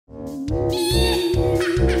We're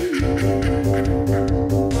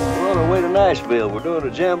on our way to Nashville. We're doing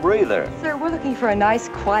a jamboree there. Sir, we're looking for a nice,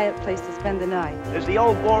 quiet place to spend the night. There's the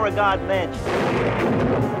old Beauregard Mansion.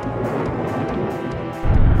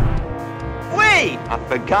 Wait! I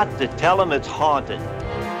forgot to tell him it's haunted.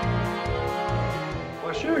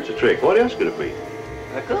 Well, sure, it's a trick. What else could it be?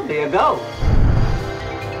 It could be a ghost.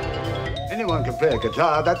 Anyone can play a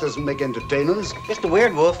guitar. That doesn't make entertainers. Just a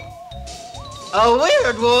weird wolf. A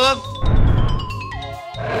weird wolf?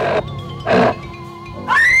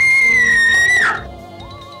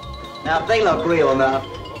 Now, they look real enough.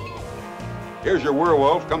 Here's your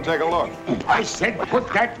werewolf. Come take a look. I said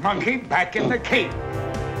put that monkey back in the cave.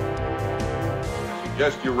 I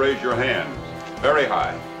suggest you raise your hands very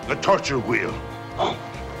high. The torture wheel.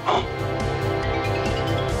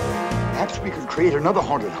 Perhaps we could create another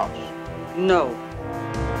haunted house. No.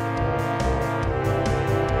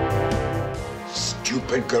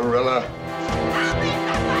 Stupid gorilla.